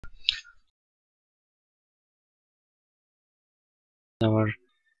Our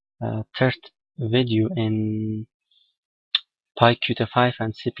third video in Qt5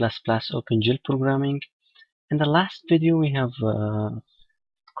 and C++ Opengl programming. In the last video we have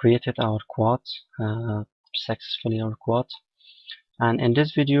created our quads, successfully our quads, and in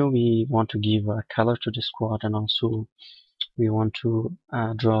this video we want to give a color to this quad, and also we want to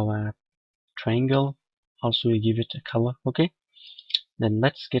draw a triangle. Also we give it a color. Okay, then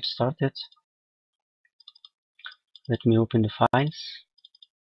let's get started. Let me open the files.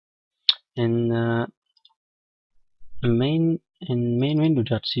 In main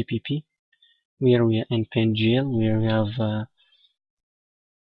window.cpp, where we are in Opengl, where we have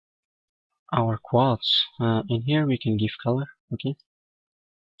our quads. In here we can give color. Okay,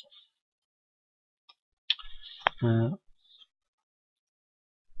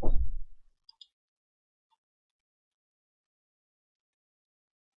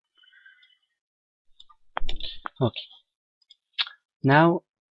 okay. Now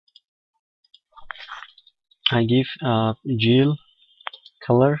I give GL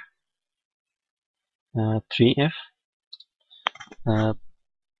color 3F.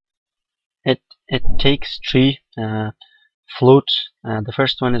 It takes three floats. The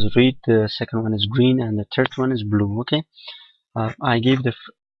first one is red, the second one is green, and the third one is blue. Okay, I gave the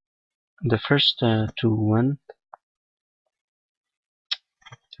first to 1,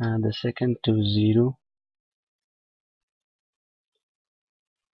 the second to 0,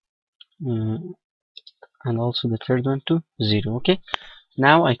 and also the third one to 0. Okay,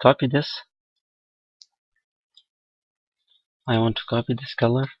 now I copy this. I want to copy this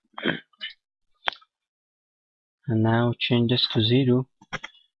color, and now change this to 0,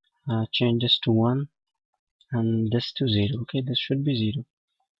 change this to 1, and this to 0. Okay, this should be 0.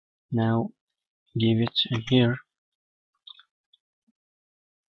 Now give it in here.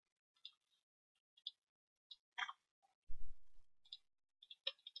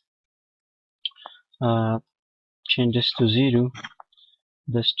 Change this to 0,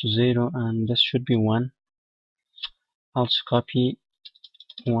 this to 0, and this should be 1. Also copy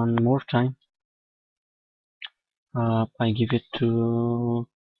one more time. I give it to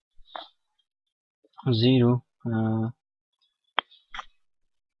 0, and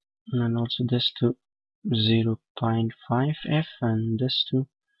also this to 0.5f, and this to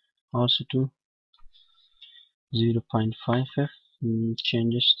also to 0.5f, and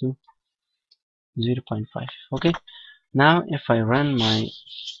change this to 0.5. Okay, now if I run my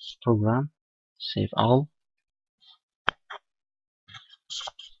program, save all,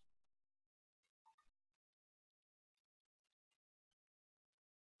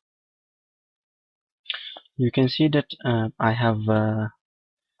 you can see that I have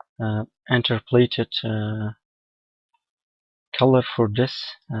interpolated color for this.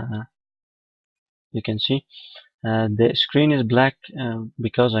 You can see the screen is black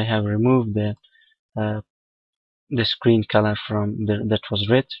because I have removed the screen color from that was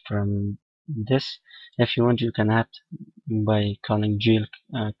red from this. If you want, you can add by calling GL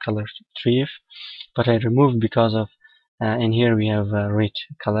color 3F, but I removed because of in here we have red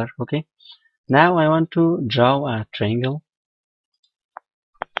color. Okay, now I want to draw a triangle.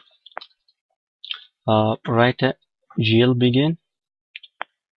 Write a GL begin,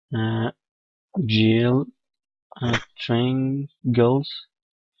 GL triangles,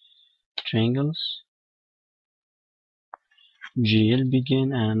 GL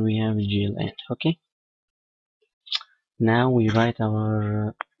begin, and we have GL end. Okay, now we write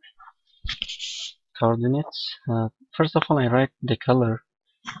our coordinates. First of all, I write the color.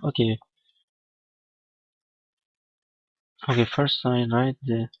 Okay, first I write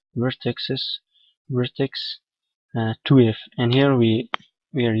the vertex 2f, and here we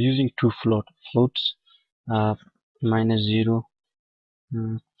are using two floats, minus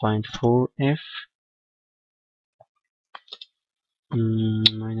 0.4f,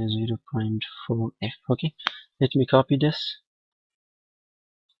 minus 0.4f. Okay, let me copy this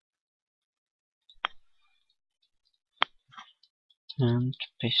and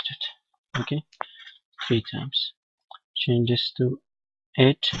paste it. Okay, 3 times. Change this to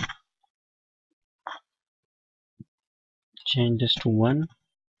 8, change this to 1,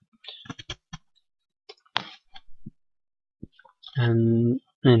 and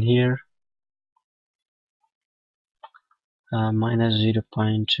here minus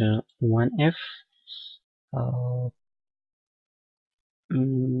 0.1f,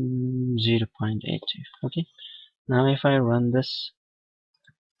 0.8f. Okay, now if I run this,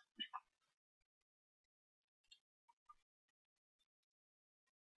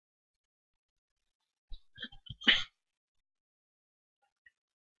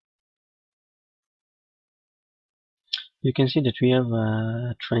 You can see that we have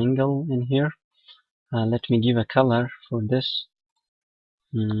a triangle in here. Let me give a color for this.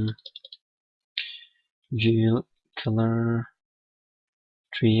 GL color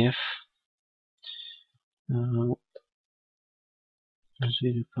 3F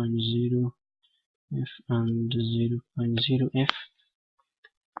 0.0 F and 0.0 F.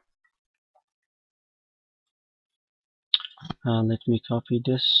 Let me copy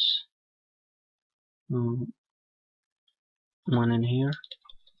this one in here.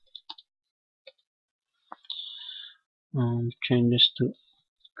 Change this to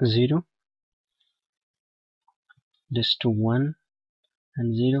 0, this to 1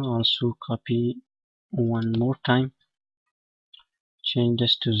 and 0. Also copy one more time, change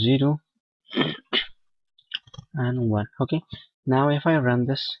this to 0 and 1. Okay, now if I run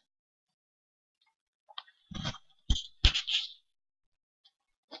this,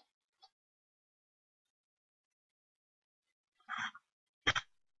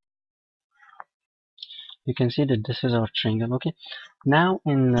 you can see that this is our triangle. Okay, now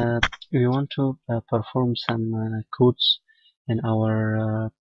we want to perform some codes in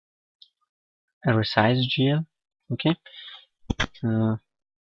our resize GL. Okay, let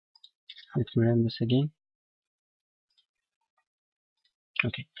me run this again.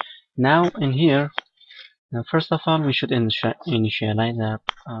 Okay, now in here, first of all, we should initialize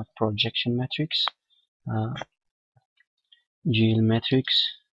a projection matrix, GL matrix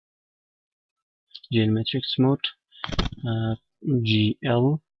mode,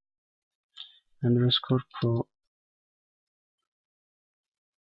 GL underscore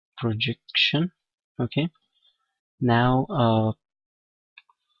projection. Okay, now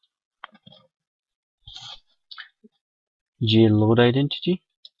GL load identity,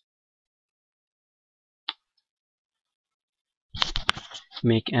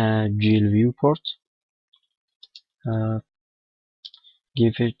 make a GL viewport,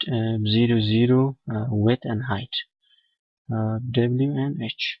 give it 0, 0 width and height, W and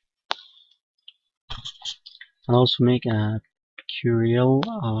H, and also make a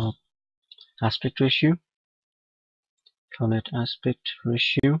QRL aspect ratio, call it aspect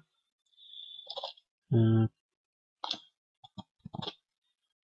ratio,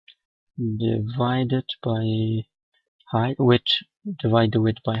 divided by height, divide the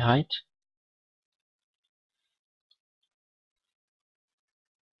width by height,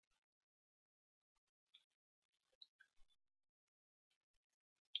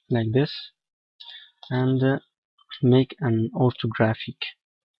 like this, and make an orthographic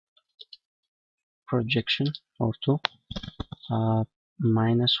projection, ortho,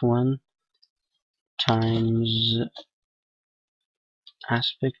 -1 times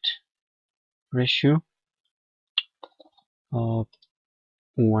aspect ratio,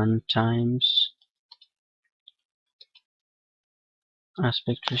 1 times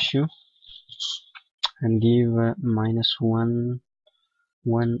aspect ratio, and give -1,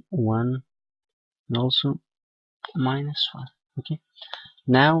 1, 1, and also -1. Okay,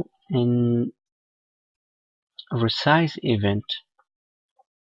 now in resize event,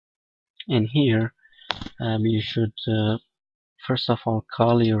 in here you should first of all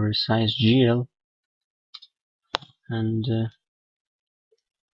call your resize GL, and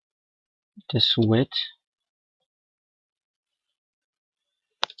this width,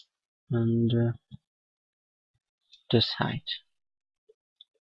 and this height,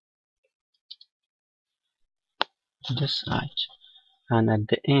 and at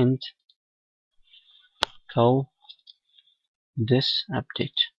the end call this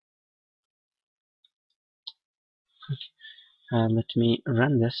update. Let me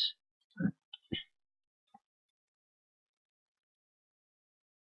run this.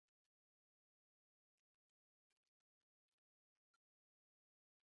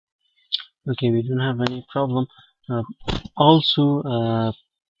 Okay, we don't have any problem. Also,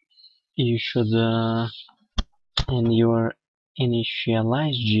 you should in your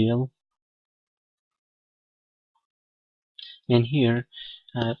initialize GL, in here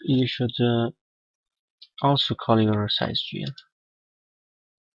you should also call your resize GL.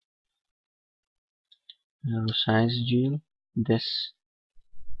 Resize GL, this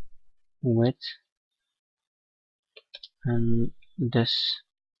width and this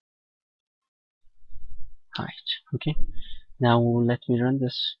height. Okay, now let me run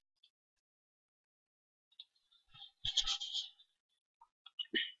this.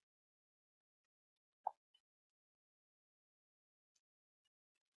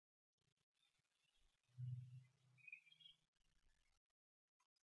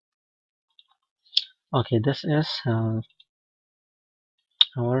 Okay, this is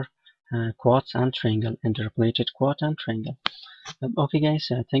our quotes and Traingle, interpolated quote and Traingle. Okay guys,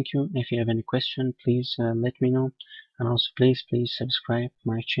 thank you. If you have any question, please let me know, and also please subscribe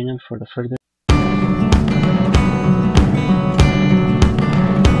my channel for the further